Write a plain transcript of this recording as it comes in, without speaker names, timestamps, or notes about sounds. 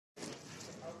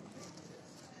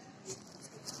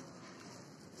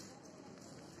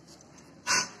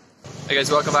Hey guys,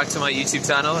 welcome back to my YouTube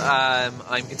channel.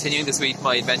 I'm continuing this week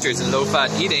my adventures in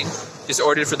low-fat eating. Just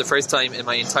ordered for the first time in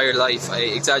my entire life, I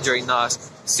exaggerate not,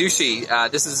 sushi.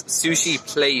 This is Sushi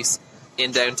Place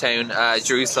in downtown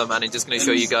Jerusalem, and I'm just going to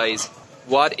show you guys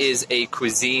what is a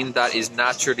cuisine that is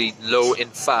naturally low in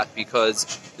fat, because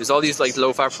there's all these like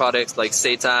low-fat products like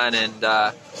seitan and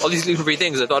all these gluten-free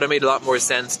things. I thought it made a lot more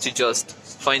sense to just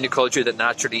find a culture that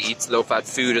naturally eats low-fat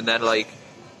food and then like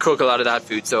cook a lot of that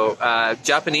food. So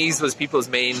Japanese was people's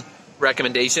main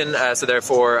recommendation, so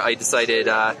therefore I decided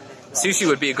sushi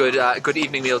would be a good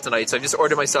evening meal tonight. So I've just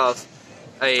ordered myself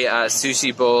a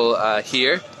sushi bowl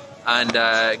here, and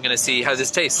I'm gonna see how this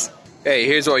tastes. Okay,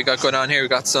 here's what we got going on here. We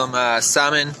got some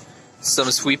salmon, some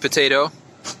sweet potato,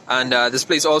 and this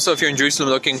place also, if you're in Jerusalem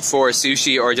looking for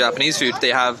sushi or Japanese food,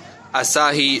 they have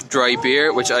Asahi dry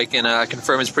beer, which I can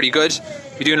confirm is pretty good.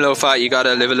 If you're doing low fat, you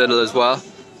gotta live a little as well.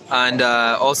 And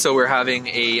also we're having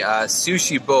a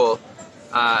sushi bowl,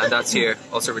 and that's here,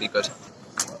 also really good.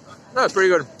 No, it's pretty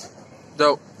good.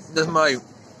 So this is my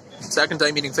second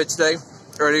time eating fish today.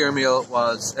 Earlier meal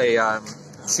was a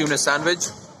tuna sandwich,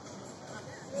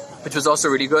 which was also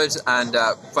really good, and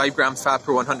 5 grams fat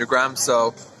per 100 grams.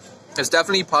 So it's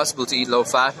definitely possible to eat low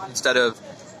fat instead of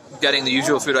getting the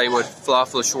usual food I would,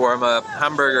 falafel, shawarma,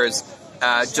 hamburgers.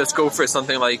 Just go for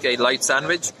something like a light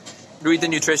sandwich. Read the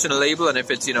nutritional label, and if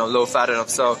it's, you know, low fat enough.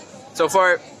 So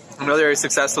far, another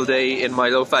successful day in my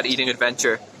low fat eating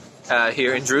adventure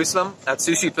here in Jerusalem at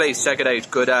Sushi Place. Check it out,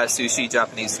 good sushi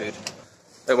Japanese food.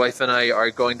 My wife and I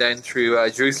are going down through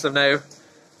Jerusalem now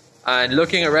and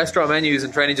looking at restaurant menus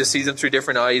and trying to just see them through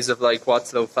different eyes of like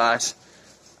what's low fat.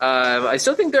 I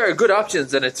still think there are good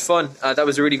options and it's fun. That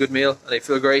was a really good meal and I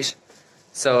feel great.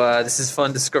 So this is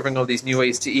fun, discovering all these new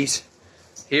ways to eat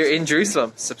here in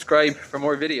Jerusalem. Subscribe for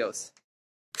more videos.